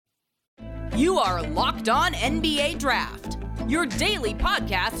You are Locked On NBA Draft, your daily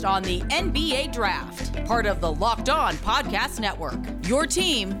podcast on the NBA Draft, part of the Locked On Podcast Network, your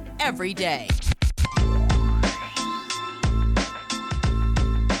team every day.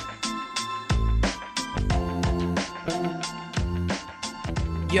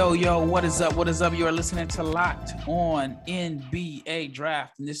 Yo, what is up? You are listening to Locked On NBA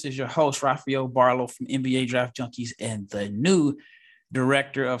Draft, and this is your host, Rafael Barlow from NBA Draft Junkies and the new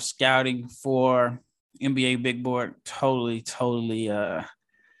director of scouting for NBA Big Board. Totally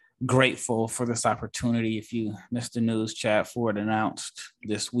grateful for this opportunity. If you missed the news, Chad Ford announced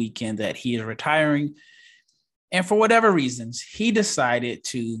this weekend that he is retiring. And for whatever reasons, he decided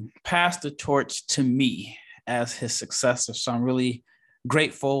to pass the torch to me as his successor. So I'm really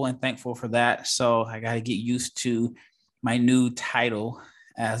grateful and thankful for that. So I got to get used to my new title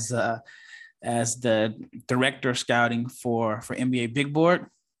as the director of scouting for NBA Big Board.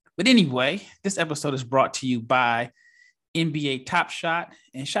 But anyway, this episode is brought to you by NBA Top Shot.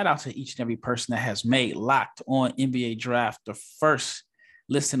 And shout out to each and every person that has made Locked On NBA Draft the first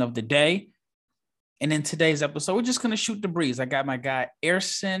listen of the day. And in today's episode, we're just going to shoot the breeze. I got my guy,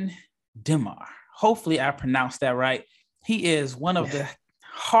 Ersan Demar. Hopefully I pronounced that right. He is one of the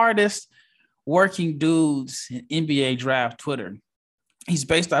hardest working dudes in NBA Draft Twitter. He's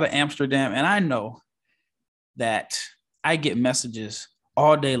based out of Amsterdam, and I know that I get messages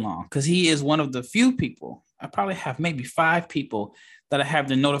all day long because he is one of the few people. I probably have maybe 5 people that I have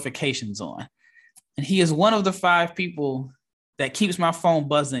the notifications on. And he is one of the 5 people that keeps my phone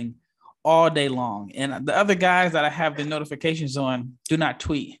buzzing all day long. And the other guys that I have the notifications on do not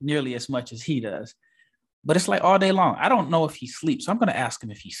tweet nearly as much as he does. But it's like all day long. I don't know if he sleeps. So I'm going to ask him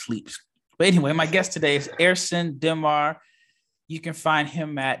if he sleeps. But anyway, my guest today is Ersan Demar. You can find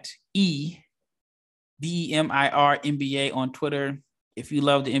him at DEMIR NBA on Twitter. If you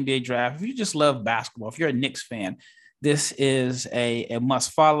love the NBA draft, if you just love basketball, if you're a Knicks fan, this is a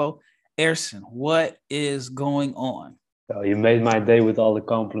must follow. Ersan, what is going on? Oh, you made my day with all the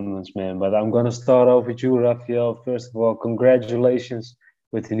compliments, man. But I'm going to start off with you, Rafael. First of all, congratulations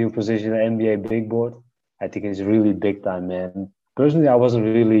with the new position at NBA Big Board. I think it's really big time, man. Personally, I wasn't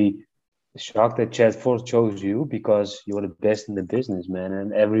really shocked that Chad Ford chose you because you're the best in the business, man.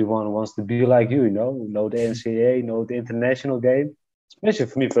 And everyone wants to be like you, know the NCAA, know the international game. Especially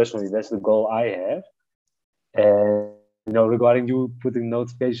for me personally, that's the goal I have. And, regarding you putting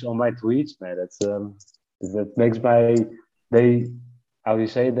notifications on my tweets, man, that makes my day, how do you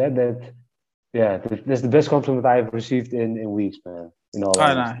say that? That's the best compliment I've received in weeks, man, in all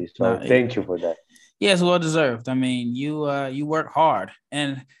honesty. So thank you for that. Yeah, it's well deserved. I mean, you work hard,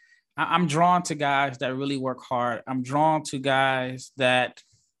 and I'm drawn to guys that really work hard. I'm drawn to guys that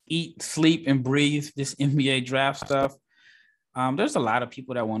eat, sleep, and breathe this NBA draft stuff. There's a lot of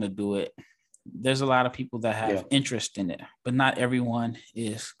people that want to do it. There's a lot of people that have interest in it, but not everyone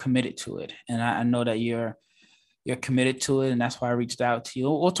is committed to it. And I know that you're committed to it, and that's why I reached out to you.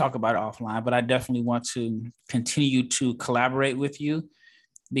 We'll talk about it offline, but I definitely want to continue to collaborate with you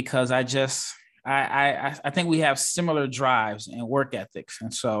because I think we have similar drives and work ethics.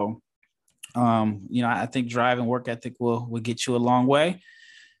 And so, I think drive and work ethic will get you a long way.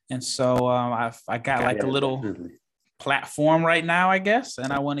 And so I got a little platform right now, I guess,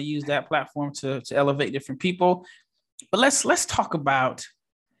 and I want to use that platform to elevate different people. But let's talk about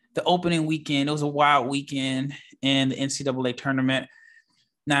the opening weekend. It was a wild weekend in the NCAA tournament.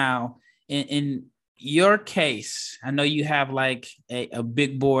 Now, in your case, I know you have like a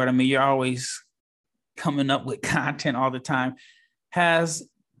big board. I mean, you're always coming up with content all the time. Has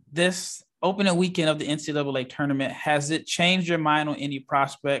this opening weekend of the NCAA tournament, has it changed your mind on any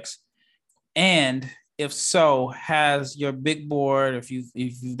prospects? And if so, has your big board, if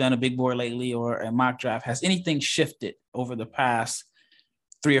you've done a big board lately or a mock draft, has anything shifted over the past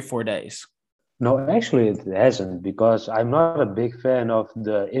 3 or 4 days? No, actually it hasn't, because I'm not a big fan of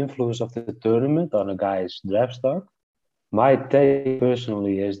the influence of the tournament on a guy's draft stock. My take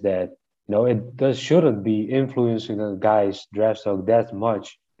personally is that it shouldn't be influencing a guy's draft stock that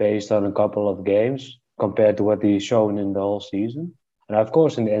much based on a couple of games compared to what he's shown in the whole season. And of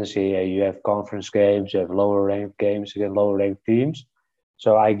course, in the NCAA, you have conference games, you have lower ranked games against lower ranked teams.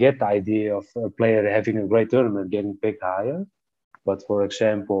 So I get the idea of a player having a great tournament getting picked higher. But for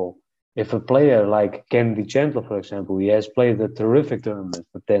example, if a player like Kennedy Chandler, for example, he has played a terrific tournament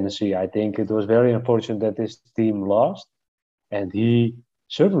for Tennessee. I think it was very unfortunate that this team lost. And he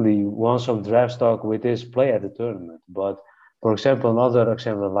certainly won some draft stock with his play at the tournament. But for example, another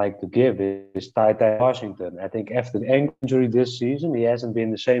example I'd like to give is Ty Washington. I think after the ankle injury this season, he hasn't been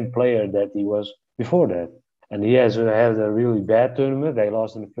the same player that he was before that. And he has had a really bad tournament. They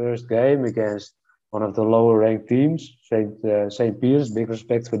lost in the first game against one of the lower ranked teams, St. Peter's. Big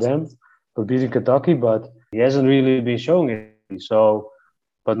respect for them for beating Kentucky, but he hasn't really been showing it. So,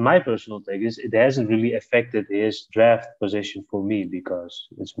 but my personal take is it hasn't really affected his draft position for me because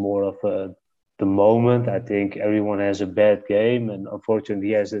it's more of the moment. I think everyone has a bad game, and unfortunately,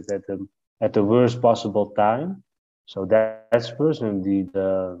 he has it at the worst possible time. So that's personally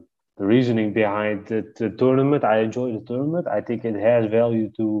the reasoning behind the tournament. I enjoy the tournament. I think it has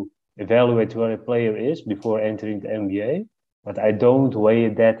value to evaluate where a player is before entering the NBA, but I don't weigh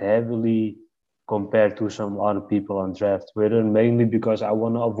it that heavily compared to some other people on draft Twitter, mainly because I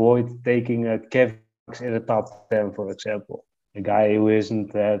want to avoid taking a Kevin Knox in the top 10, for example. A guy who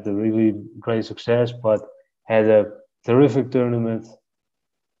hasn't had a really great success, but had a terrific tournament,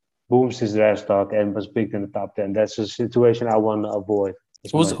 booms his draft stock, and was picked in the top 10. That's a situation I want to avoid.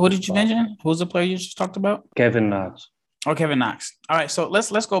 Who did you mention? Who's the player you just talked about? Kevin Knox. Oh, Kevin Knox. All right, so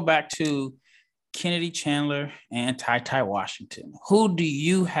let's go back to Kennedy Chandler and Ty Washington. Who do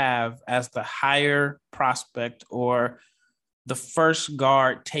you have as the higher prospect or the first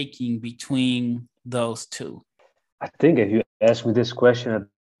guard taking between those two? I think if you asked me this question at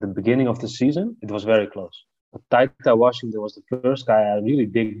the beginning of the season, it was very close. Ty Washington was the first guy I really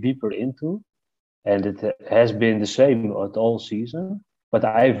dig deeper into, and it has been the same at all season. But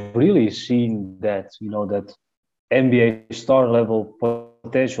I've really seen that, that NBA star level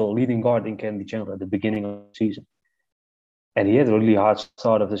potential leading guard in Kennedy Chandler at the beginning of the season. And he had a really hard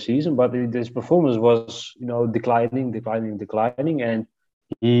start of the season, but his performance was, declining. And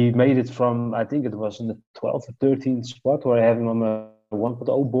he made it from, I think it was in the 12th or 13th spot where I have him on the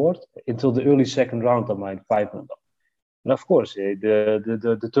 1.0 board until the early second round of my 5.0. And of course,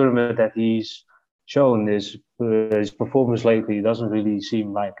 the tournament that he's shown his performance lately doesn't really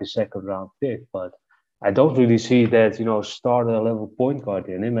seem like a second round pick, but I don't really see that, starter level point guard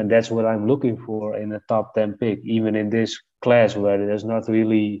in him. And that's what I'm looking for in a top 10 pick, even in this class where there's not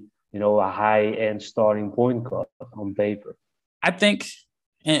really, a high end starting point guard on paper. I think,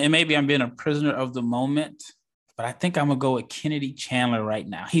 and maybe I'm being a prisoner of the moment, but I think I'm going to go with Kennedy Chandler right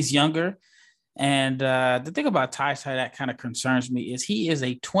now. He's younger. And the thing about Ty that kind of concerns me is he is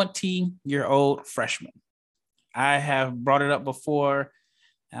a 20-year-old freshman. I have brought it up before.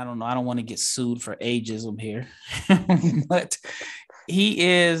 I don't know. I don't want to get sued for ageism here, but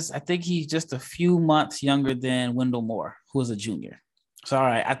I think he's just a few months younger than Wendell Moore, who is a junior. So, all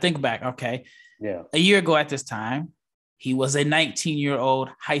right, I think back. Okay. Yeah. A year ago at this time, he was a 19-year-old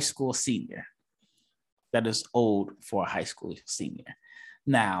high school senior. That is old for a high school senior.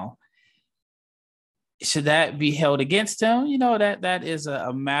 Now, should that be held against him? That is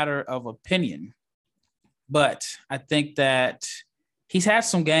a matter of opinion. But I think that he's had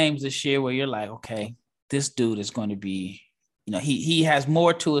some games this year where you're like, okay, this dude is going to be, he has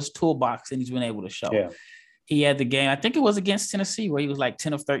more to his toolbox than he's been able to show. Yeah. He had the game, I think it was against Tennessee, where he was like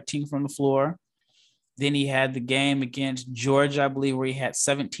 10 of 13 from the floor. Then he had the game against Georgia, I believe, where he had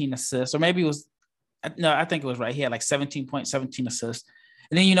 17 assists, or maybe it was, no, I think it was right. He had like 17 points, 17 assists.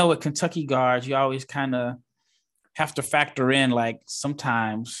 And then, with Kentucky guards, you always kind of have to factor in, like,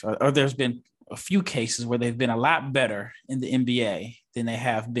 sometimes, or there's been a few cases where they've been a lot better in the NBA than they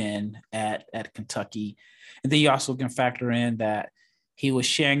have been at Kentucky. And then you also can factor in that he was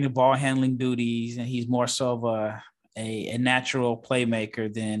sharing the ball handling duties, and he's more so of a natural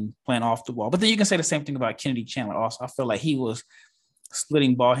playmaker than playing off the ball. But then you can say the same thing about Kennedy Chandler also. I feel like he was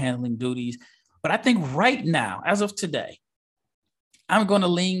splitting ball handling duties. But I think right now, as of today, I'm going to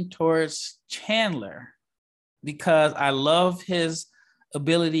lean towards Chandler because I love his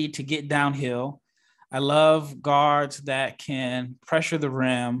ability to get downhill. I love guards that can pressure the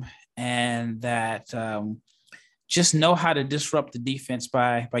rim and that just know how to disrupt the defense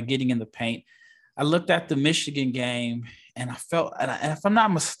by getting in the paint. I looked at the Michigan game and I felt, and if I'm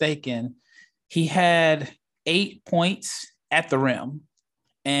not mistaken, he had 8 points at the rim,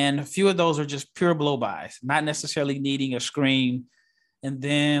 and a few of those are just pure blow-bys, not necessarily needing a screen. And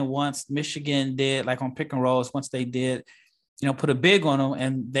then once Michigan did, like on pick and rolls, once they did, put a big on him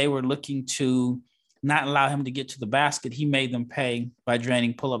and they were looking to not allow him to get to the basket, he made them pay by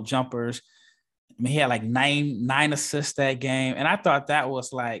draining pull-up jumpers. I mean, he had like nine assists that game. And I thought that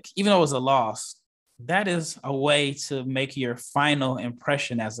was like, even though it was a loss, that is a way to make your final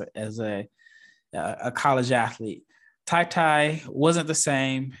impression as a college athlete. Ty wasn't the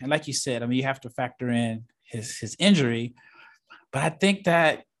same. And like you said, I mean, you have to factor in his injury. But I think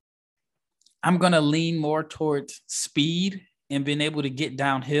that I'm going to lean more towards speed and being able to get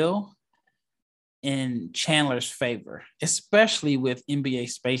downhill in Chandler's favor, especially with NBA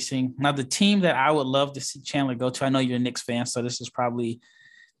spacing. Now, the team that I would love to see Chandler go to, I know you're a Knicks fan, so this is probably,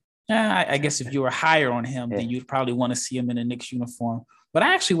 I guess if you were higher on him, then you'd probably want to see him in a Knicks uniform. But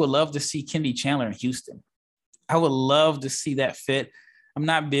I actually would love to see Kennedy Chandler in Houston. I would love to see that fit. I'm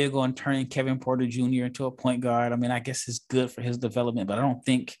not big on turning Kevin Porter Jr. into a point guard. I mean, I guess it's good for his development, but I don't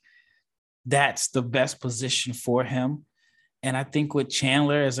think that's the best position for him. And I think with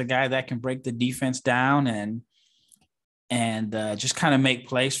Chandler as a guy that can break the defense down and just kind of make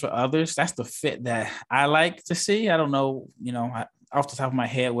plays for others, that's the fit that I like to see. I don't know, off the top of my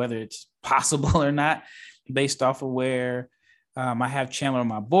head, whether it's possible or not, based off of where I have Chandler on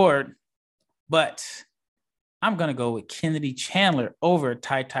my board, but I'm going to go with Kennedy Chandler over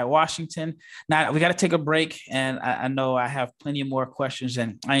Ty Washington. Now, we got to take a break, and I know I have plenty of more questions,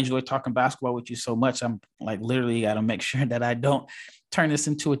 and I enjoy talking basketball with you so much. I'm like literally got to make sure that I don't turn this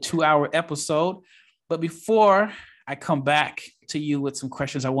into a 2-hour episode. But before I come back to you with some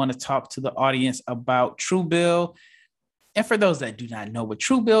questions, I want to talk to the audience about Truebill. And for those that do not know what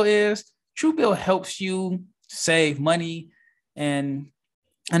Truebill is, Truebill helps you save money. And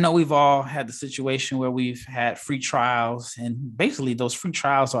I know we've all had the situation where we've had free trials, and basically those free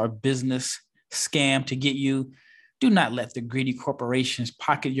trials are a business scam to get you. Do not let the greedy corporations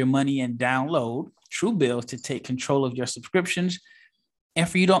pocket your money and download Truebill to take control of your subscriptions. And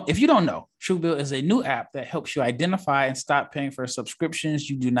if you don't know, Truebill is a new app that helps you identify and stop paying for subscriptions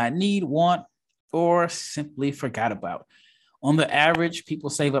you do not need, want, or simply forgot about. On the average, people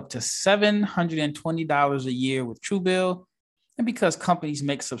save up to $720 a year with Truebill. And because companies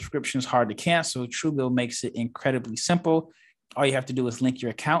make subscriptions hard to cancel, Truebill makes it incredibly simple. All you have to do is link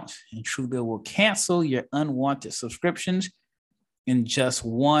your account, and Truebill will cancel your unwanted subscriptions in just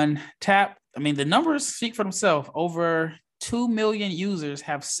one tap. I mean, the numbers speak for themselves. Over 2 million users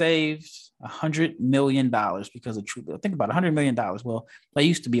have saved $100 million because of Truebill. Think about $100 million. Well, that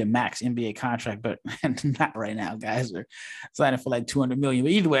used to be a max NBA contract, but not right now. Guys are signing for like $200 million.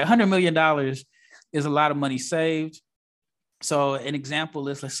 But either way, $100 million is a lot of money saved. So an example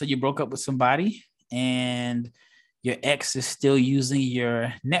is, let's say you broke up with somebody and your ex is still using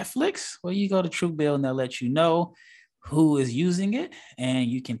your Netflix. Well, you go to Truebill and they'll let you know who is using it, and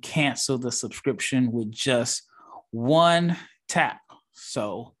you can cancel the subscription with just one tap.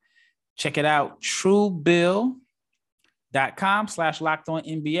 So check it out,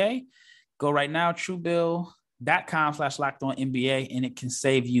 Truebill.com/LockedOnNBA. Go right now, Truebill.com/LockedOnNBA, and it can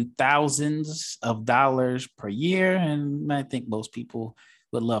save you thousands of dollars per year. And I think most people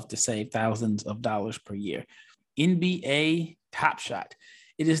would love to save thousands of dollars per year. NBA Top Shot.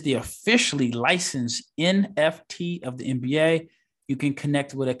 It is the officially licensed NFT of the NBA. You can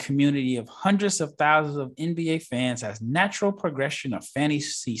connect with a community of hundreds of thousands of NBA fans as natural progression of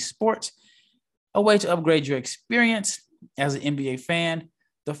fantasy sports, a way to upgrade your experience as an NBA fan.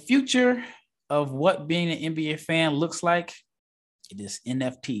 The future of what being an NBA fan looks like, it is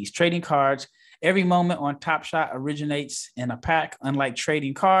NFTs, trading cards. Every moment on Top Shot originates in a pack. Unlike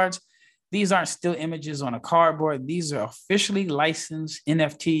trading cards, these aren't still images on a cardboard. These are officially licensed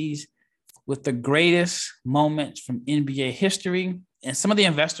NFTs with the greatest moments from NBA history. And some of the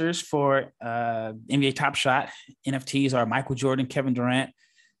investors for NBA Top Shot NFTs are Michael Jordan, Kevin Durant,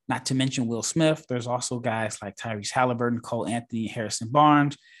 not to mention Will Smith. There's also guys like Tyrese Halliburton, Cole Anthony, Harrison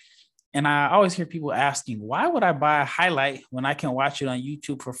Barnes. And I always hear people asking, why would I buy a highlight when I can watch it on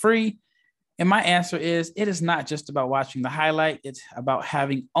YouTube for free? And my answer is, it is not just about watching the highlight. It's about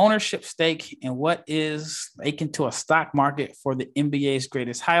having ownership stake in what is akin to a stock market for the NBA's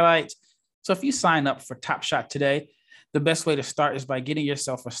greatest highlights. So if you sign up for Top Shot today, the best way to start is by getting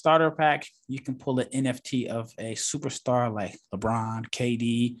yourself a starter pack. You can pull an NFT of a superstar like LeBron,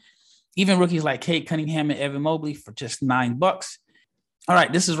 KD, even rookies like Cade Cunningham and Evan Mobley for just $9. All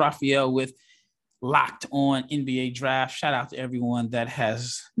right, this is Raphael with Locked On NBA Draft. Shout out to everyone that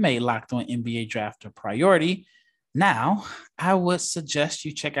has made Locked On NBA Draft a priority. Now, I would suggest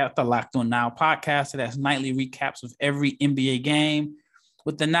you check out the Locked On Now podcast. It has nightly recaps of every NBA game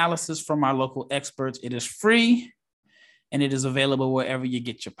with analysis from our local experts. It is free, and it is available wherever you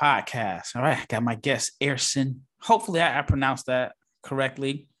get your podcasts. All right, I got my guest, Ersan. Hopefully I pronounced that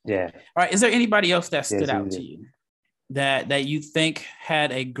correctly. Yeah. All right, is there anybody else that stood out to you that you think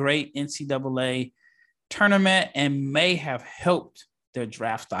had a great NCAA tournament and may have helped their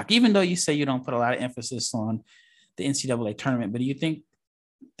draft stock, even though you say you don't put a lot of emphasis on the NCAA tournament, but do you think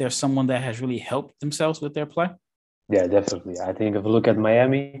there's someone that has really helped themselves with their play? Yeah, definitely. I think if you look at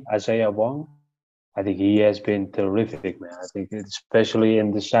Miami, Isaiah Wong, I think he has been terrific, man. I think especially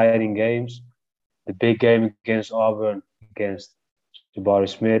in deciding games, the big game against Auburn, against Jabari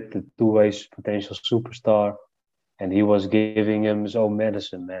Smith, the two-way potential superstar, and he was giving him his own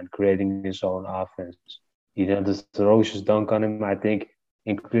medicine, man, creating his own offense. He had this ferocious dunk on him. I think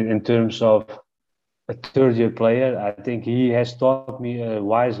in terms of a third-year player, I think he has taught me a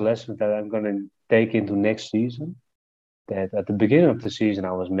wise lesson that I'm going to take into next season. That at the beginning of the season,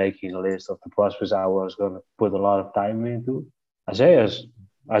 I was making a list of the prospects I was going to put a lot of time into.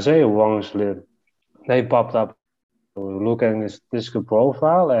 Isaiah Wong's they popped up. Look at his statistical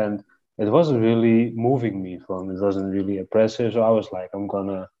profile, and it wasn't really moving me from. It wasn't really impressive. So I was like, I'm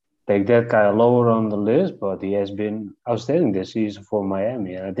gonna take that guy lower on the list, but he has been outstanding this season for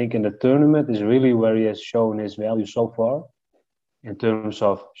Miami. And I think in the tournament is really where he has shown his value so far in terms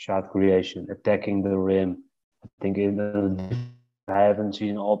of shot creation, attacking the rim. I think I haven't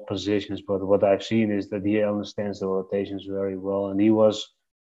seen all positions, but what I've seen is that he understands the rotations very well, and he was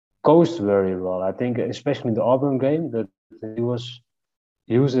coached very well. I think, especially in the Auburn game, that he was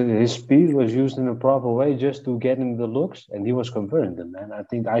using his speed was used in a proper way just to get him the looks, and he was converting them. And I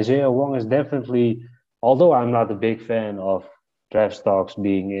think Isaiah Wong is definitely, although I'm not a big fan of draft stocks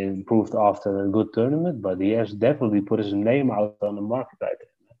being improved after a good tournament, but he has definitely put his name out on the market right there.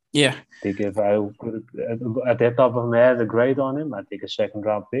 Yeah. I think if I put at the top of my head a grade on him, I think a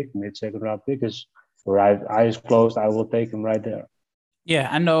mid-second round pick is where eyes closed, I will take him right there. Yeah,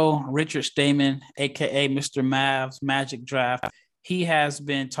 I know Richard Stayman, a.k.a. Mr. Mavs Magic Draft. He has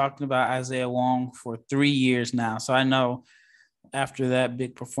been talking about Isaiah Wong for 3 years now. So I know after that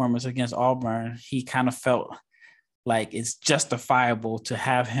big performance against Auburn, he kind of felt like it's justifiable to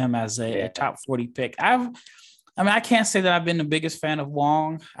have him as a top 40 pick. I can't say that I've been the biggest fan of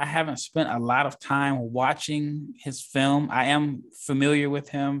Wong. I haven't spent a lot of time watching his film. I am familiar with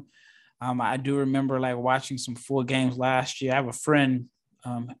him. I do remember like watching some full games last year. I have a friend,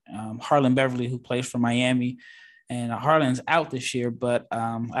 Harlan Beverly, who plays for Miami, and Harlan's out this year, but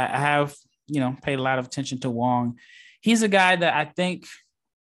I have, paid a lot of attention to Wong. He's a guy that I think,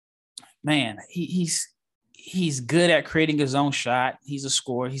 man, he's good at creating his own shot. He's a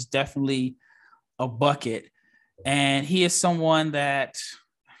scorer. He's definitely a bucket. And he is someone that,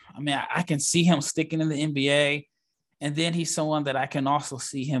 I can see him sticking in the NBA. And then he's someone that I can also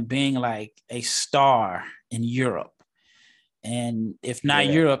see him being like a star in Europe. And if not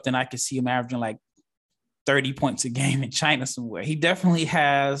Europe, then I could see him averaging like 30 points a game in China somewhere. He definitely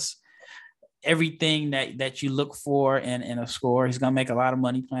has everything that you look for in a scorer. He's going to make a lot of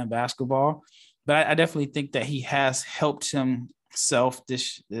money playing basketball. But I definitely think that he has helped himself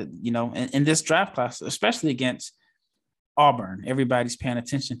in this draft class, especially against Auburn. Everybody's paying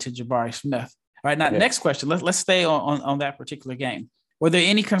attention to Jabari Smith. All right, now next question. Let's stay on that particular game. Were there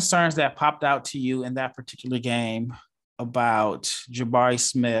any concerns that popped out to you in that particular game about Jabari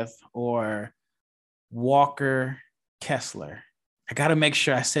Smith or Walker Kessler? I got to make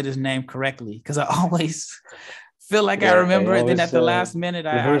sure I said his name correctly because I always feel like I remember it. Then at the last minute,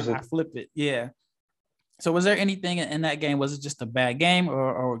 I flip it. Yeah. So was there anything in that game? Was it just a bad game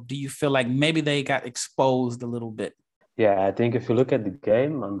or do you feel like maybe they got exposed a little bit? Yeah, I think if you look at the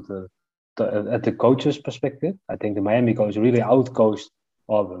game at the coach's perspective, I think the Miami coach really outcoached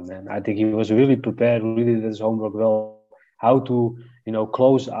Auburn, man. I think he was really prepared, really did his homework well, how to,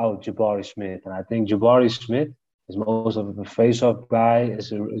 close out Jabari Smith. And I think Jabari Smith is most of a face-off guy,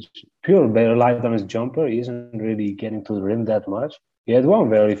 is pure relied on his jumper. He isn't really getting to the rim that much. He had one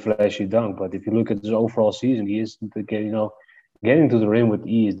very flashy dunk, but if you look at his overall season, he isn't getting to the rim with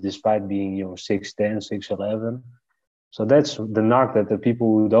ease, despite being 6'10", 6'11". So that's the knock that the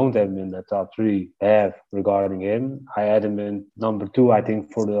people who don't have him in the top three have regarding him. I had him in number 2, I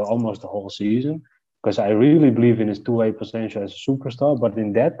think, for almost the whole season, because I really believe in his two-way potential as a superstar. But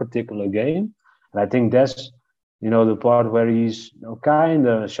in that particular game, and I think that's the part where he's kind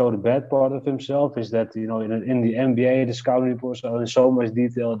of showed the bad part of himself is that in the NBA the scouting reports are in so much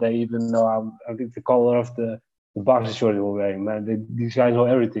detail they even know I think the color of the boxer short you're wearing. Man, these guys know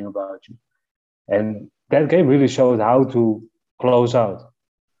everything about you, and that game really showed how to close out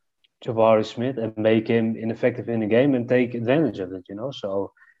Jabari Smith and make him ineffective in the game and take advantage of it.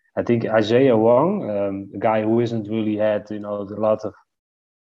 So I think Isaiah Wong, a guy who hasn't really had a lot of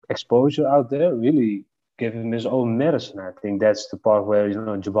exposure out there, really give him his own medicine. I think that's the part where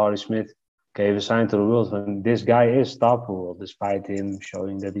Jabari Smith gave a sign to the world when this guy is stoppable, despite him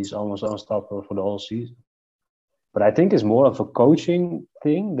showing that he's almost unstoppable for the whole season. But I think it's more of a coaching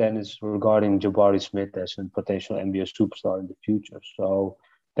thing than it's regarding Jabari Smith as a potential NBA superstar in the future. So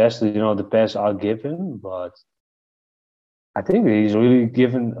that's the pass I'll give him. But I think he's really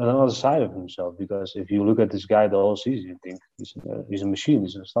given another side of himself, because if you look at this guy the whole season, you think he's a machine,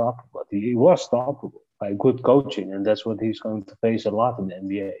 he's unstoppable. But he was stoppable. by good coaching, and that's what he's going to face a lot in the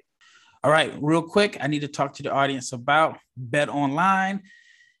NBA. All right, real quick, I need to talk to the audience about Bet Online,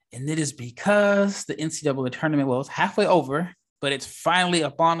 and it is because the NCAA tournament was halfway over, but it's finally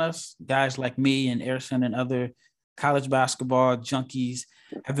upon us. Guys like me and Erson and other college basketball junkies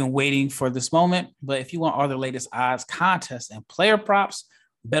have been waiting for this moment. But if you want all the latest odds, contests, and player props,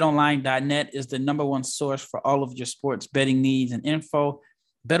 betonline.net is the number one source for all of your sports betting needs and info.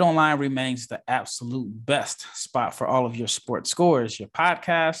 BetOnline remains the absolute best spot for all of your sports scores, your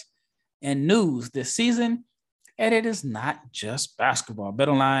podcasts, and news this season. And it is not just basketball.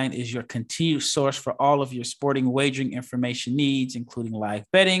 BetOnline is your continued source for all of your sporting wagering information needs, including live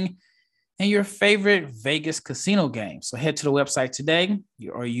betting and your favorite Vegas casino games. So head to the website today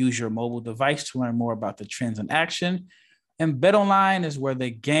or use your mobile device to learn more about the trends in action. And BetOnline is where the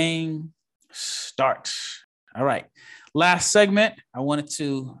game starts. All right. Last segment, I wanted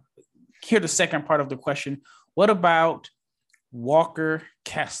to hear the second part of the question. What about Walker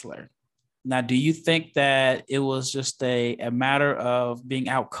Kessler? Now, do you think that it was just a matter of being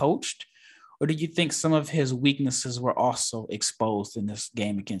outcoached, or do you think some of his weaknesses were also exposed in this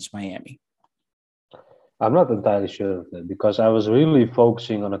game against Miami? I'm not entirely sure of that because I was really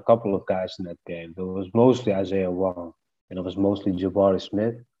focusing on a couple of guys in that game. There was mostly Isaiah Wong and it was mostly Jabari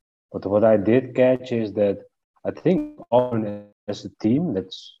Smith. But what I did catch is that I think Auburn as a team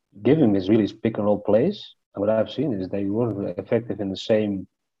that's giving this really pick and roll plays. And what I've seen is they weren't effective in the same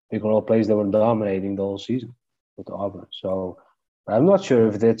pick and roll plays that were dominating the whole season with Auburn. So I'm not sure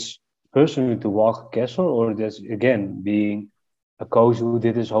if that's personally to Walker Kessler or that's, again, being a coach who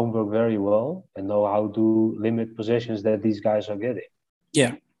did his homework very well and know how to limit possessions that these guys are getting.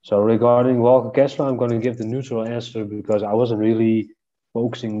 Yeah. So regarding Walker Kessler, I'm going to give the neutral answer because I wasn't really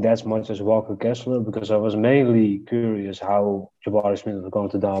focusing that much as Walker Kessler because I was mainly curious how Jabari Smith was going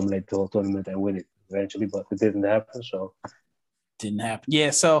to dominate the whole tournament and win it eventually, but it didn't happen. So didn't happen.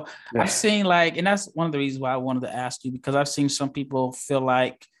 Yeah. So yeah. I've seen and that's one of the reasons why I wanted to ask you, because I've seen some people feel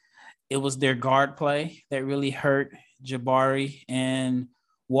like it was their guard play that really hurt Jabari and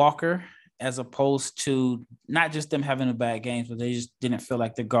Walker, as opposed to not just them having a bad game, but they just didn't feel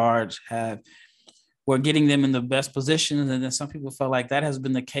like the guards were getting them in the best positions. And then some people felt like that has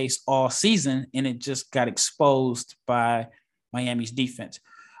been the case all season, and it just got exposed by Miami's defense.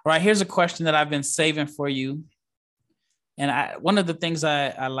 All right, here's a question that I've been saving for you. And one of the things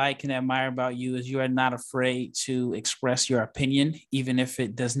I like and admire about you is you are not afraid to express your opinion, even if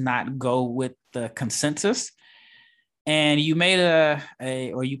it does not go with the consensus. And you made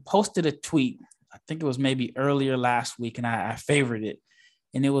you posted a tweet, I think it was maybe earlier last week, and I favored it.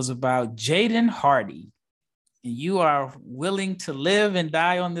 And it was about Jaden Hardy. And you are willing to live and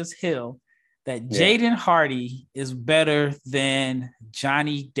die on this hill that Jaden Hardy is better than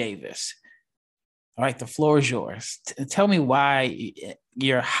Johnny Davis. All right, the floor is yours. Tell me why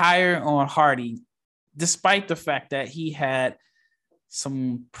you're higher on Hardy, despite the fact that he had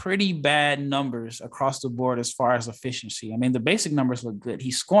some pretty bad numbers across the board as far as efficiency. I mean, the basic numbers look good.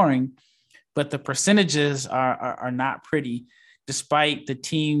 He's scoring, but the percentages are not pretty, despite the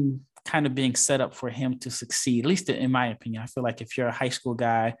team kind of being set up for him to succeed, at least in my opinion. I feel like if you're a high school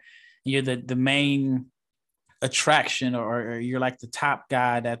guy and you're the main attraction or you're like the top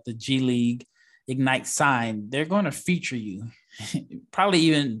guy that the G League Ignite sign, they're going to feature you probably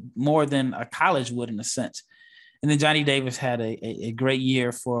even more than a college would in a sense. And then Johnny Davis had a great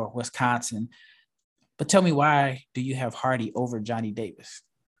year for Wisconsin. But tell me, why do you have Hardy over Johnny Davis?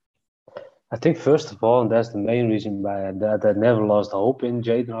 I think, first of all, and that's the main reason why I never lost hope in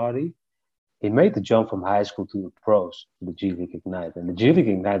Jaden Hardy, he made the jump from high school to the pros, to the G League Ignite. And the G League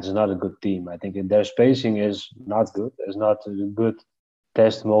Ignite is not a good team. I think their spacing is not good. There's not a good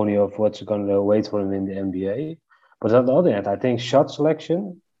testimony of what's going to wait for him in the NBA. But on the other hand, I think shot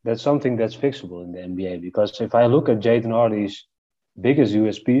selection, that's something that's fixable in the NBA. Because if I look at Jaden Hardy's biggest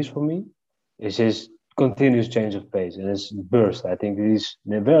USPs for me, is his continuous change of pace and his burst. I think he's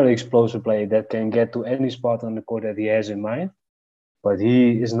a very explosive player that can get to any spot on the court that he has in mind. But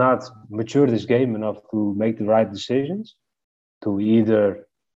he is not matured his game enough to make the right decisions, to either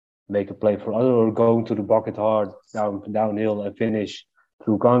make a play for other or going to the bucket hard, downhill and finish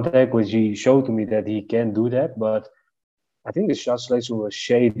through contact, which he showed to me that he can do that. But I think the shot selection was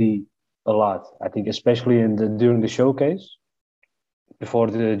shady a lot. I think especially during the showcase, before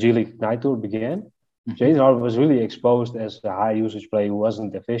the G League Ignite Tour began, Jaden Hardy was really exposed as a high usage player who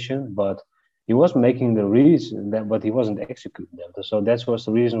wasn't efficient, but he was making the reads, but he wasn't executing them. So that was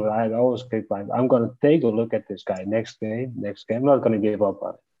the reason why I always kept like, I'm going to take a look at this guy next game. I'm not going to give up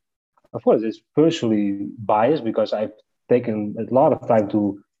on it. Of course, it's personally biased because I've taken a lot of time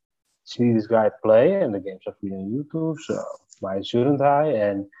to see this guy play, and the games are free on YouTube, so why shouldn't I?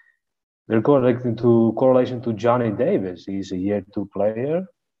 And correlation to Johnny Davis, he's a year 2 player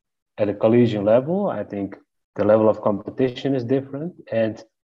at a collegiate level. I think the level of competition is different, and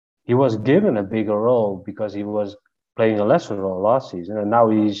he was given a bigger role because he was playing a lesser role last season, and now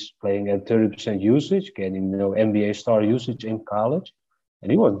he's playing at 30% usage, getting NBA star usage in college,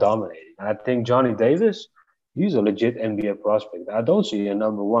 and he was dominating. And I think Johnny Davis, he's a legit NBA prospect. I don't see a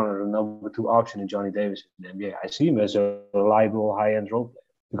number 1 or a number 2 option in Johnny Davis in the NBA. I see him as a reliable high-end role player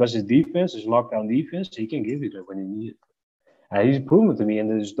because his defense, his lockdown defense, he can give you that when you need it. And he's proven to me in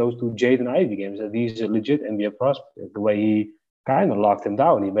those 2 Jaden Ivey games that he's a legit NBA prospect. The way he kind of locked him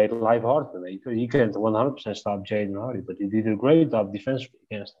down, he made life hard for me. He couldn't 100% stop Jaden Hardy, but he did a great job defensively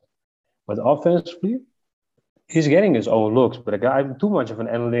against him. But offensively, he's getting his own looks. But I'm too much of an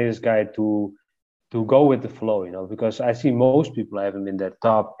analytics guy to go with the flow, because I see most people have him in that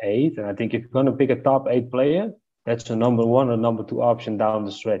top 8. And I think if you're going to pick a top 8 player, that's a number 1 or number 2 option down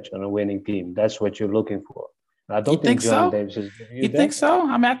the stretch on a winning team. That's what you're looking for. I don't think Johnny Davis is. You think so?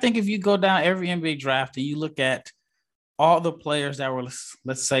 I mean, I think if you go down every NBA draft and you look at all the players that were,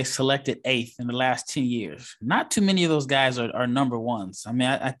 let's say, selected 8th in the last 10 years, not too many of those guys are number 1s. I mean,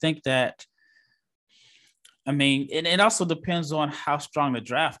 I think that, I mean, it also depends on how strong the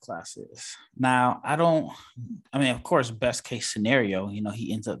draft class is. Now, of course, best case scenario,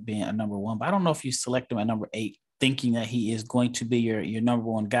 he ends up being a number 1, but I don't know if you select him at number 8, thinking that he is going to be your number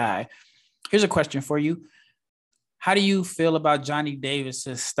 1 guy. Here's a question for you. How do you feel about Johnny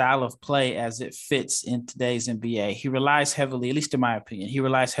Davis's style of play as it fits in today's NBA? He relies heavily, at least in my opinion,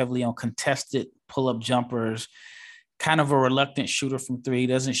 on contested pull-up jumpers, kind of a reluctant shooter from 3,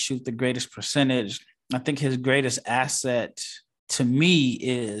 doesn't shoot the greatest percentage. I think his greatest asset to me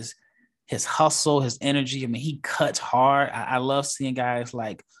is his hustle, his energy. I mean, he cuts hard. I love seeing guys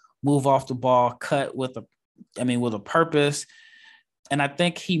like move off the ball, cut with a purpose. And I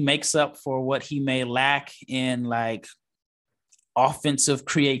think he makes up for what he may lack in like offensive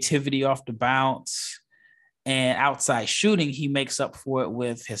creativity off the bounce and outside shooting. He makes up for it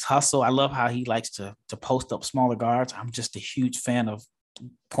with his hustle. I love how he likes to post up smaller guards. I'm just a huge fan of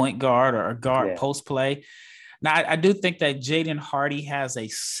point guard or guard post play. Now, I do think that Jaden Hardy has a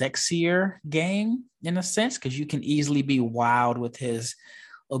sexier game in a sense, because you can easily be wild with his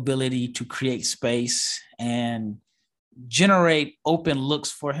ability to create space and generate open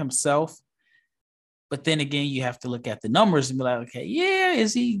looks for himself. But then again, you have to look at the numbers and be like, okay,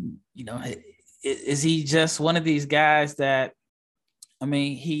 is he just one of these guys that,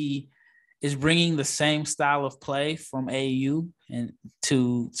 he is bringing the same style of play from AAU and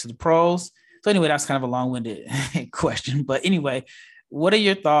to the pros? So anyway, that's kind of a long-winded question. But anyway, what are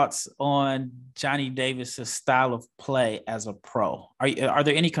your thoughts on Johnny Davis's style of play as a pro? Are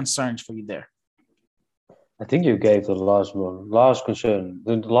there any concerns for you there? I think you gave the large amount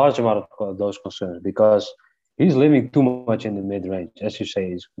of those concerns, because he's living too much in the mid-range. As you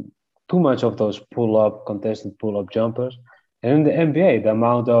say, he's too much of those contested pull-up jumpers. And in the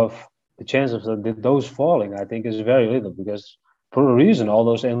NBA, the chances of those falling, I think, is very little, because for a reason, all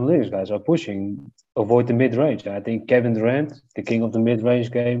those analytics guys are pushing, avoid the mid-range. I think Kevin Durant, the king of the mid-range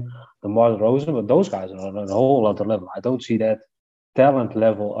game, DeMar DeRozan, but those guys are on a whole other level. I don't see that talent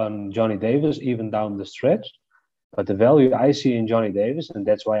level on Johnny Davis, even down the stretch. But the value I see in Johnny Davis, and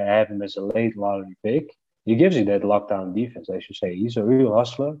that's why I have him as a late lottery pick, he gives you that lockdown defense, I should say. He's a real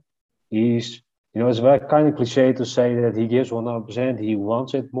hustler. It's very kind of cliche to say that he gives 100%, he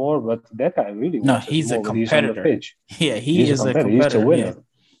wants it more, but that guy really wants it more. He's a competitor. He's on the pitch. Yeah, he's a competitor. He's a winner.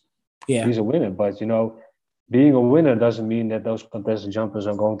 Yeah. He's a winner, but being a winner doesn't mean that those contested jumpers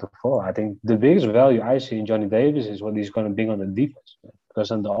are going to fall. I think the biggest value I see in Johnny Davis is what he's going to bring on the defense.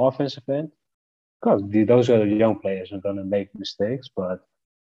 Because on the offensive end, those are the young players who are going to make mistakes. But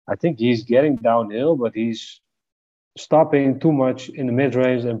I think he's getting downhill, but he's stopping too much in the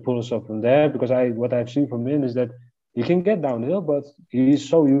mid-range and pulling stuff from there. Because what I've seen from him is that he can get downhill, but he's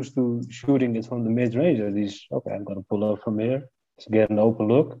so used to shooting it from the mid-range that he's, okay, I'm going to pull up from here to get an open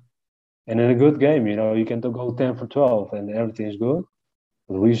look. And in a good game, you can go 10 for 12 and everything's good.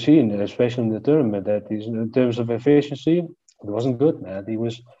 But we've seen, especially in the tournament, that in terms of efficiency, it wasn't good, man. He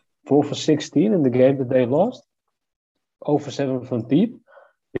was 4 for 16 in the game that they lost, 0 for 7 from deep,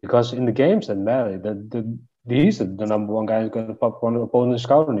 because in the games that matter, he's the number 1 guy who's going to pop on the opponent's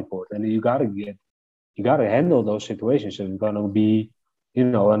scouting report, and you got to handle those situations. So you're going to be, a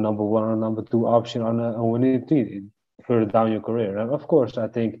number 1 or number 2 option on a winning team further down your career. And of course, I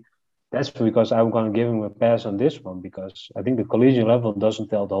think that's because I'm going to give him a pass on this one, because I think the collegiate level doesn't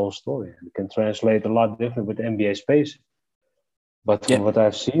tell the whole story. It can translate a lot different with NBA space. But from what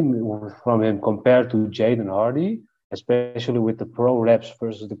I've seen from him compared to Jaden Hardy, especially with the pro reps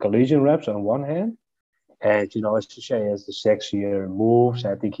versus the collegiate reps on one hand, and as you say, has the sexier moves.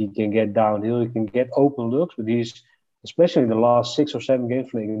 I think he can get downhill, he can get open looks, but he's, especially in the last 6 or 7 games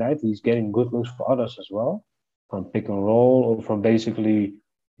for Ignite, he's getting good looks for others as well, from pick and roll or from basically,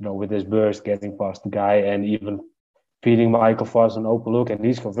 with his burst getting past the guy and even feeding Michael Foss an open look, and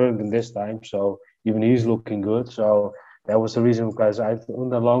he's converting this time, so even he's looking good. So that was the reason, because on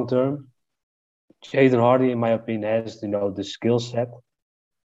the long term, Jaden Hardy, in my opinion, has the skill set,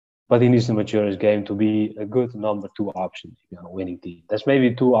 but he needs to mature his game to be a good number 2 option on a winning team. That's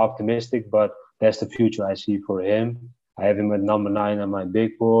maybe too optimistic, but that's the future I see for him. I have him at number 9 on my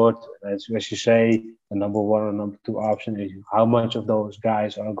big board. As you say, the number 1 or number 2 option is how much of those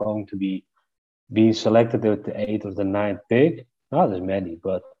guys are going to be being selected with the 8th or the 9th pick. Not as many,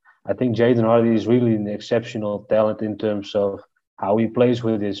 but I think Jaden Hardy is really an exceptional talent in terms of how he plays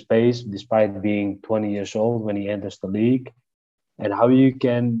with his pace, despite being 20 years old when he enters the league, and how you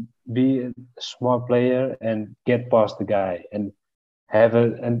can be a smart player and get past the guy and have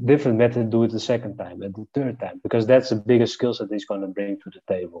a different method, do it the second time and the third time, because that's the biggest skill set he's going to bring to the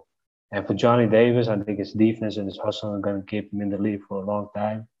table. And for Johnny Davis, I think his defense and his hustle are going to keep him in the league for a long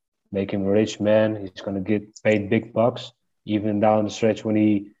time, make him a rich man. He's going to get paid big bucks, even down the stretch when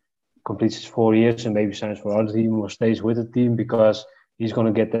he completes his 4 years and maybe signs for another team or stays with the team, because he's going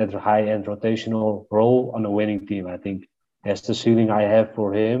to get that high-end rotational role on a winning team. I think that's the ceiling I have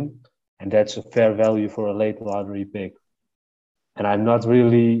for him, and that's a fair value for a late lottery pick. And I'm not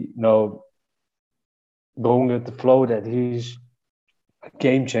really, going with the flow that he's a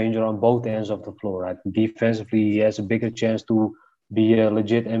game changer on both ends of the floor. Right? Defensively, he has a bigger chance to be a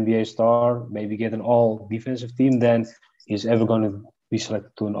legit NBA star, maybe get an all-defensive team than he's ever going to be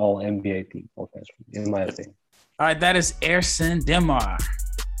selected to an all-NBA team offensively, in my opinion. All right, that is Ersan Demar.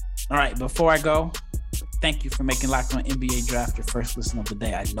 All right, before I go, thank you for making Locked On NBA Draft your first listen of the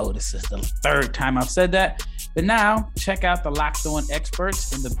day. I know this is the 3rd time I've said that, but now check out the Locked On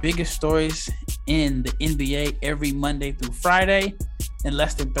experts and the biggest stories in the NBA every Monday through Friday in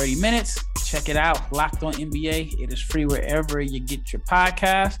less than 30 minutes. Check it out, Locked On NBA. It is free wherever you get your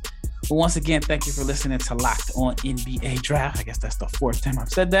podcast. But once again, thank you for listening to Locked On NBA Draft. I guess that's the 4th time I've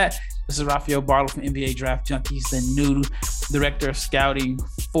said that. This is Rafael Barlow from NBA Draft Junkies, the new director of scouting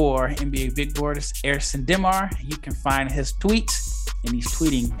for NBA Big Board. It's Ersan Demar. You can find his tweets, and he's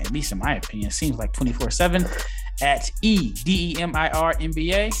tweeting, at least in my opinion, seems like 24/7, at EDEMIR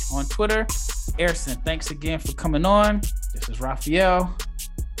NBA on Twitter. Ersan, thanks again for coming on. This is Rafael.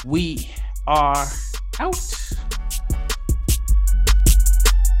 We are out.